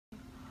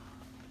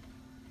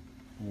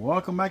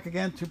Welcome back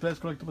again to Playdays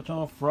Collectibles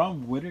channel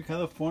from Whittier,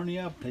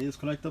 California. Playdays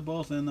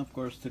Collectibles, and of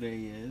course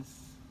today is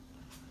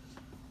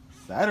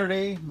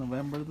Saturday,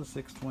 November the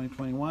 6th,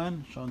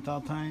 2021. Show and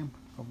tell time.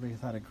 Hopefully you've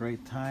had a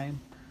great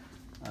time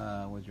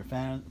with your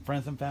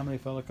friends and family,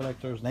 fellow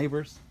collectors,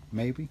 neighbors,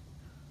 maybe,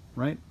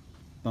 right?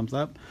 Thumbs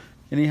up.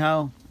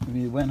 Anyhow, if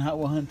you went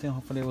Hotwheel hunting,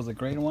 hopefully it was a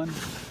great one.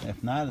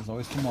 If not, it's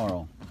always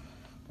tomorrow.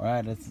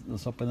 Alright,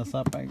 let's open this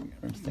up.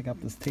 Let's take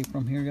up this tape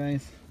from here,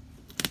 guys.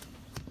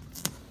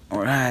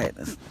 Alright,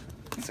 let's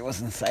see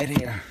what's inside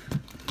here.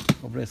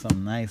 Hopefully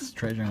some nice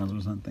treasure hunts or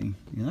something.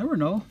 You never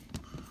know.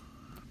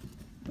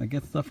 I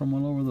get stuff from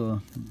all over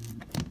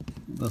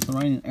the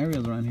surrounding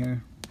areas around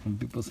here. From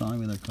people selling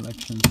me their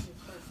collections.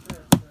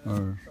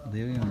 Or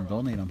they even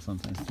donate them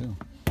sometimes too.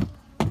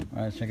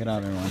 Alright, check it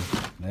out everyone.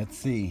 Let's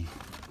see.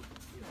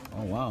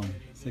 Oh wow.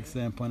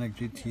 6.7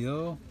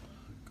 GTO.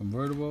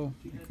 Convertible.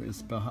 You could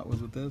spell Hot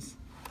Wheels with this.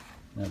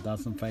 And a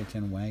Datsun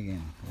 510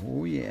 wagon.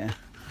 Oh yeah.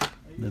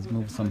 Let's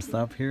move some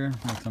stuff here,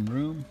 make some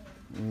room.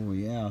 Oh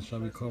yeah,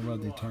 Shelby Cobra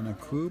Daytona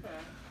Coupe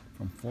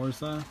from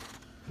Forza.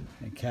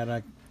 And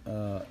Cadillac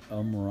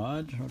El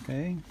Mirage,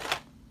 okay.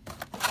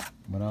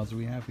 What else do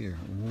we have here?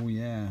 Oh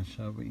yeah,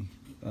 Shelby.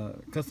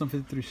 Custom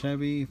 53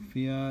 Chevy,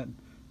 Fiat,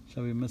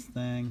 Chevy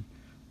Mustang,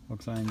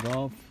 Volkswagen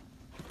Golf.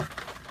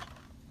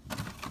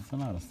 That's a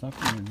lot of stuff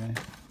in here,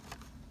 guys.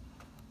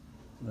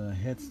 The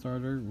head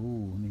starter,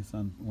 ooh,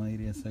 Nissan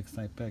 180SX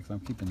Type X. I'm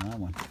keeping that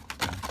one.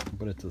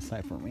 Put it to the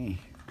side for me.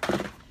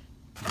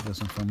 This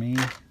one for me.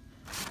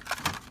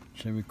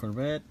 Chevy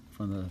Corvette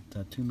from the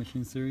Tattoo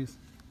Machine series.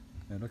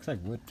 It looks like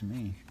wood to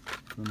me.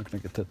 It looks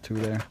like a tattoo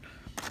there.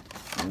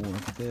 Oh,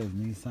 look at this.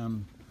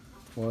 Nissan.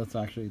 Well, it's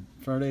actually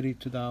 380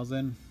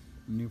 2000.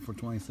 New for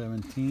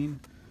 2017.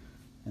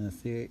 And a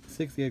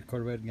 68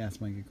 Corvette gas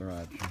monkey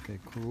garage. Okay,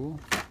 cool.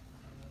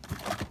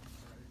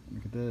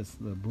 Look at this.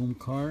 The Boom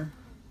Car.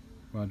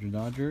 Roger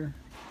Dodger.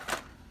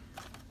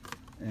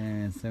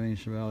 And 70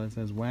 Chevelle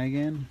SS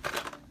wagon.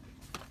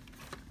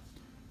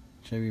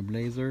 Chevy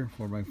Blazer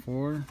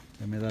 4x4.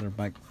 They made that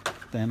back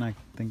then, I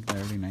think the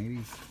early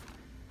 90s.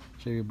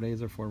 Chevy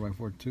Blazer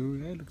 4x4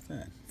 too. Hey, look at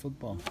that.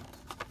 Football.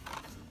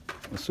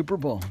 The Super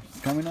Bowl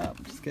is coming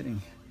up. Just kidding.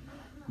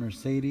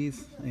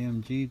 Mercedes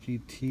AMG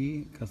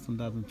GT Custom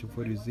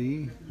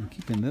 1240Z. I'm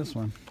keeping this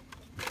one.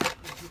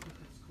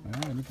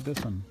 Alright, look at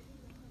this one.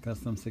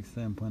 Custom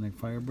 6.7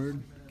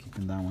 Firebird.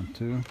 Keeping that one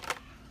too.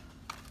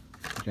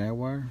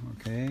 Jaguar.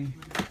 Okay.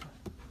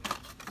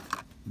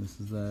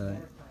 This is a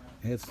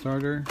head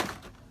starter.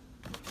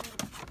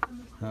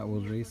 Hot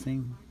Wheels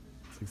Racing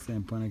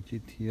 6.7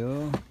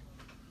 GTO.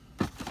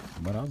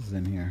 What else is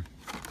in here?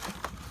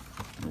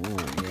 Oh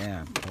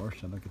yeah,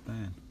 Porsche, look at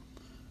that.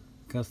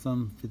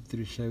 Custom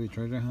 53 Chevy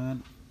Treasure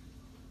Hunt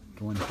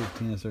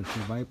 2015 SRT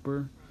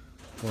Viper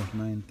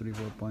Porsche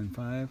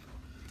 934.5.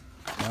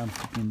 I'm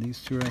keeping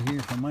these two right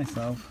here for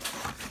myself.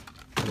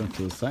 Put them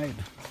to the side.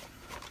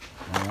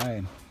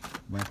 Alright,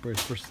 Viper is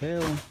for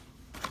sale.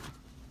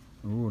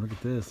 Oh, look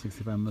at this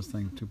 65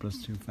 Mustang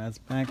 2+2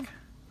 Fastback.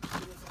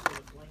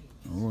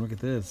 Oh, look at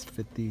this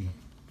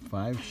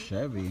 55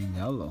 Chevy in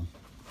yellow.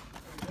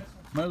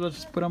 Might as well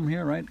just put them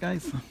here, right,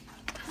 guys?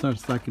 Start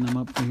stacking them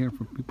up here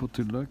for people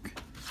to look.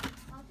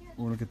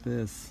 Oh, look at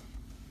this.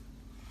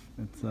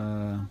 It's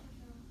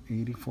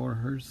 84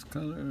 Hearst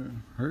color.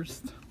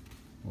 Hearst.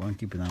 Well, I'm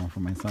keeping that one for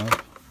myself.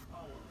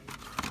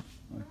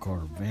 A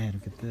Corvette.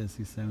 Look at this.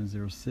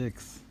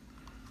 C706.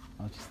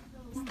 I'll just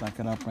stack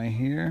it up right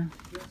here.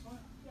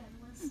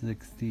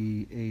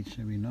 68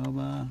 Chevy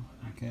Nova.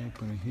 Okay,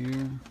 put it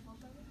here.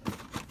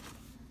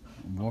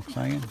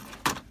 Volkswagen.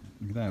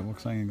 Look at that.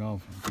 Volkswagen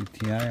Golf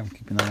GTI. I'm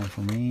keeping that one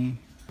for me.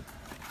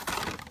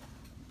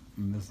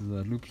 And this is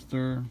a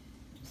Loopster.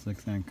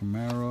 6.9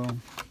 Camaro.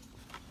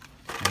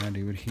 I'll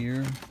leave it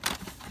here.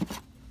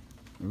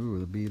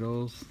 Ooh, the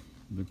Beatles.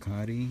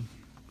 Ducati.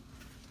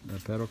 The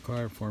pedal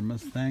car for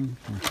Mustang.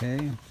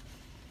 Okay.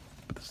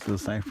 Put this to the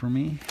side for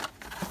me.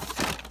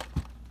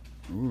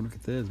 Ooh, look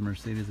at this.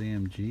 Mercedes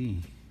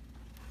AMG.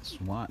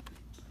 SWAT.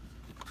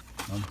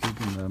 I'm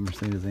keeping the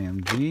Mercedes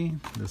AMG.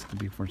 This could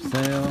be for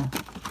sale.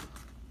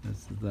 This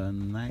is the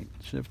Night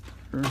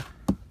Shifter.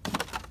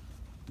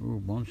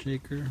 Ooh, Bone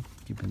Shaker.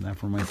 Keeping that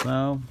for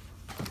myself.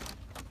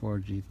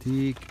 Ford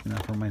GT. Keeping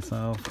that for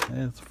myself.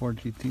 Hey, it's Ford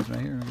GTs right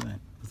here. Look at that.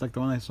 It's like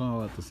the one I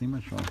saw at the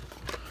SEMA show.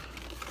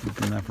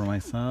 Keeping that for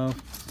myself.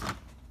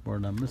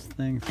 Ford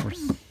Mustang.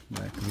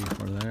 That could be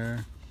for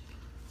there.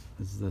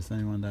 This is the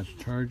 71 Dodge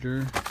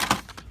Charger.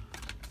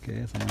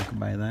 Okay, someone can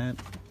buy that.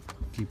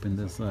 Keeping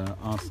this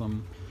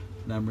awesome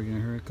Lamborghini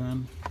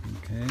Huracan.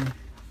 Okay.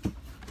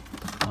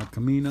 El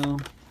Camino.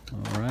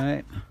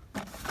 Alright.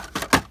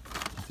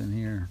 What's in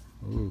here?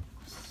 Ooh,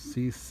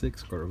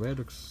 C6 Corvette.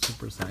 Looks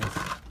super size.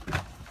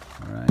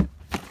 Alright.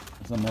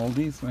 Some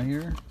oldies right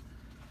here.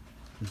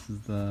 This is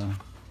the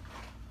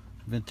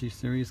Vintage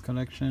Series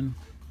collection.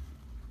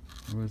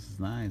 Oh, this is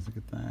nice. Look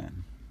at that.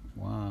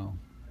 Wow.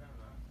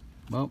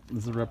 Well,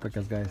 this is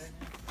replicas, guys.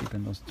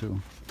 Keeping those two.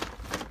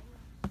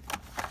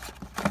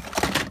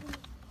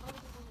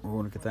 Oh,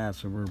 look at that.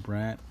 Silver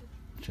Brat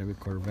Chevy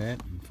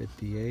Corvette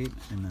 58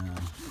 and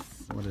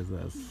what is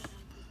this?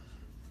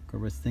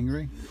 Corvette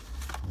Stingray.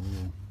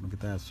 Oh, look at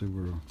that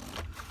Subaru.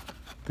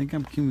 I think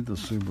I'm keeping the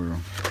Subaru.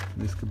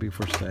 This could be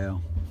for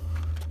sale.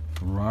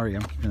 Ferrari,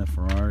 I'm keeping the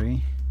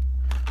Ferrari.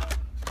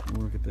 Oh,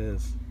 look at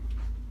this.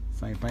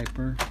 Side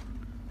Piper.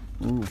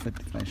 Ooh,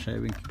 55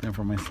 Chevy, keeping it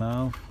for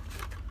myself.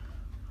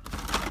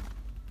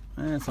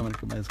 And somebody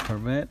could buy this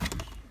Corvette.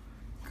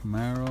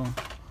 Camaro.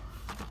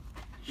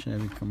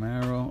 Chevy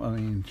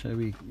Camaro.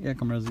 Chevy, yeah,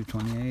 Camaro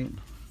Z28.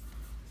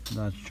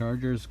 Dodge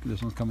Chargers.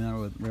 This one's coming out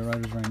with Rail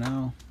Riders right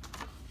now.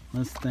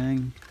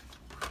 Mustang.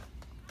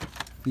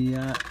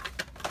 Fiat.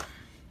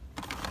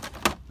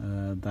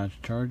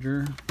 Dodge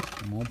Charger.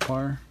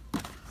 Mopar.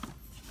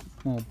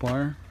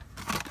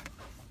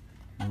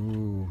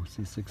 Ooh,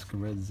 C6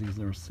 Corvette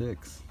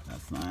Z06.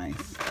 That's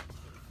nice.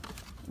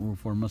 Ooh,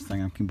 Ford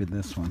Mustang. I'm keeping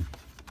this one.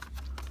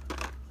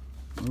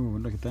 Ooh,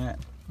 look at that.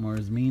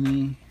 Mars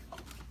Mini.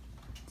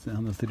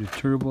 Honda City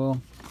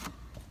Turbo.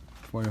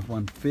 Ford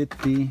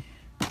F-150.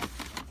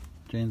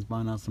 James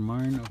Bond Aston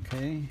Martin.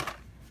 Okay.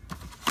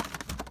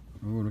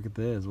 Ooh, look at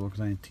this.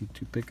 Volkswagen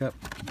T2 pickup.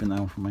 Keeping that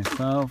one for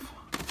myself.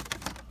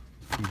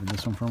 Keeping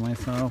this one for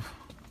myself.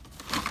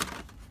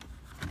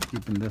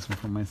 Keeping this one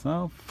for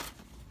myself.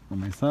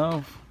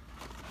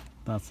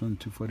 Datsun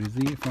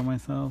 240Z for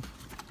myself.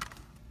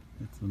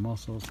 It's the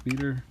muscle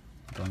speeder.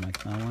 Don't like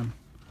that one.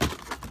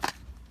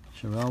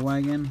 Chevelle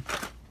wagon.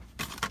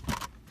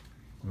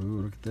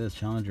 Ooh, look at this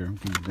Challenger. I'm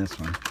keeping this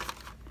one.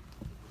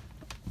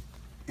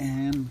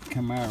 And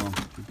Camaro.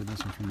 Keeping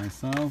this one for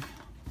myself.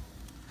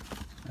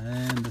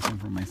 And this one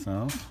for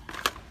myself.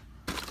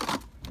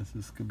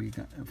 This could be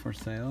for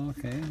sale.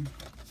 Okay.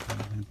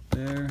 Right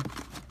there.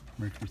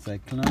 Mercury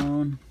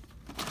Cyclone.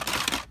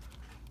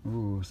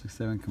 Ooh,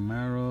 67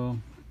 Camaro.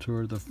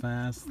 Tour de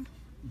Fast.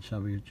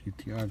 Chevy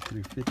GTR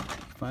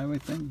 355, I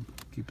think.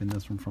 Keeping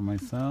this one for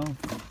myself.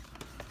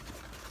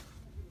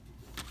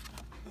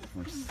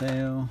 For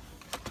sale.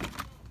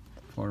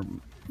 Ford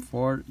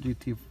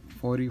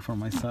GT40 for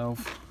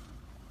myself.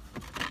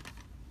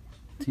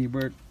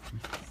 T-Bird.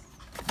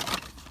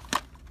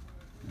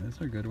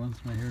 These are good ones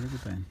right here. Look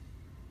at that.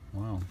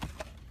 Wow.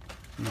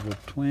 Evil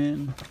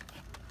Twin.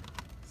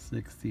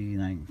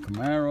 69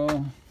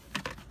 Camaro.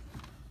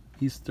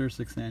 Easter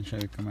 69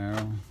 Chevy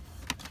Camaro.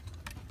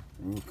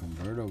 Ooh,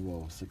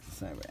 convertible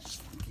 67.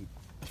 Keep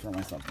this for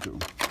myself too.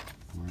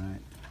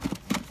 Alright.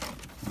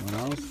 What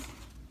else?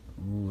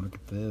 Ooh, look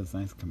at this.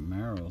 Nice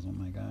Camaros. Oh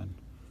my god.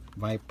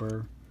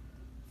 Viper.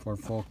 Ford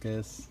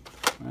Focus.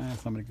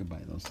 Somebody could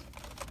buy those.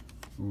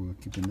 Ooh,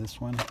 keeping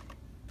this one.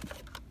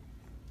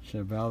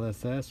 Chevelle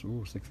SS.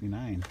 Ooh,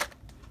 69.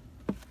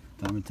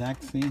 Diamond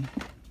Taxi.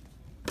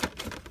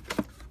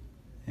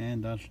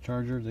 And Dodge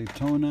Charger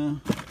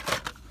Daytona.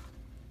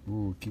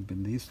 Ooh,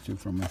 keeping these two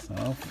for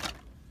myself.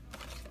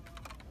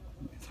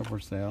 These are for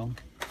sale.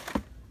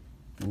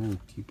 Ooh,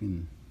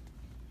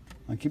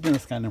 I'm keeping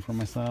this kind of for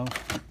myself.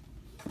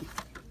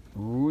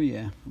 Ooh,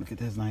 yeah. Look at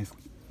this nice,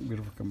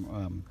 beautiful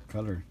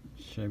color.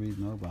 Chevy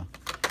Nova.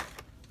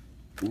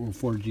 Ooh,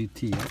 Ford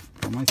GT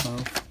for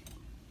myself.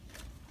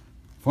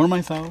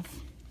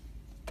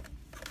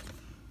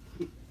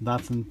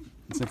 Datsun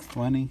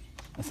 620.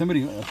 I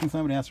think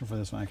somebody asked for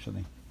this one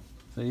actually.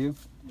 Is that you?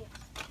 Yes.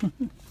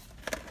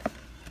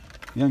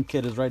 Young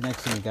kid is right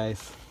next to me,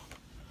 guys.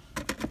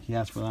 He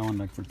asked for that one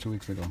like for 2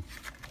 weeks ago.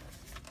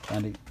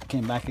 And he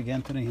came back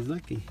again today. He's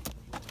lucky.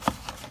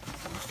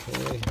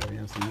 Okay, here we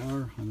have some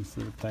more. Honda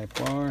Civic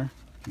Type R.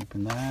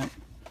 Keeping that.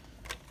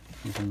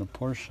 Keeping the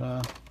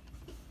Porsche.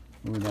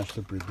 Ooh, that's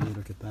super good.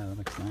 Look at that. That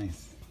looks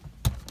nice.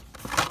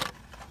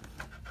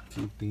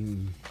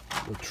 Keeping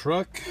the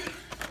truck.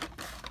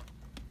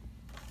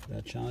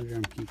 That Challenger,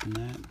 I'm keeping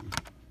that.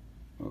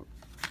 Oh,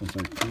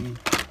 SRT.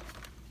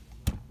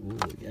 Ooh,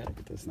 yeah, look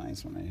at this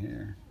nice one right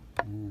here.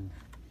 Ooh.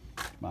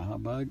 Baja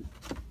Bug.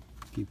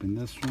 Keeping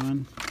this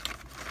one.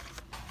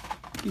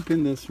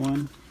 Keeping this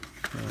one.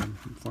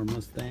 For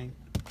Mustang.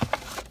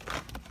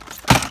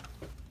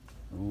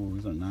 Oh,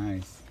 these are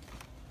nice.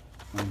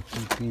 I'm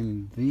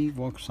keeping the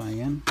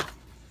Volkswagen.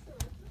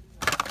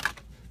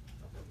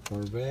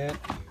 Corvette.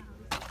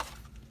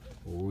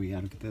 Oh, yeah,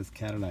 look at this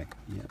Cadillac.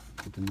 Yep,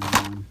 keeping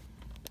that one.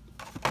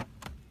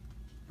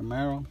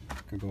 Camaro.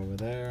 Could go over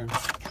there.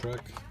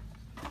 Truck.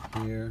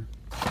 Here.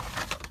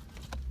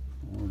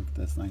 Oh, look at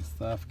this nice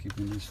stuff.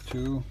 Keeping these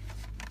two.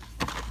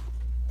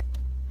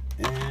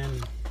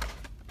 And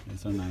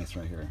these are nice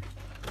right here.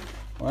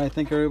 Alright,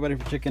 thank you everybody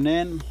for checking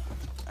in.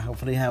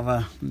 Hopefully have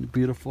a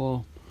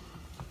beautiful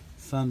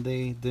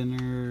Sunday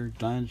dinner,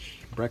 lunch,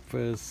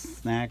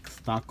 breakfast, snacks,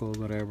 tacos,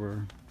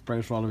 whatever.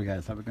 Prayers for all of you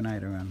guys. Have a good night,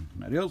 everyone.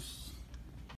 Adios.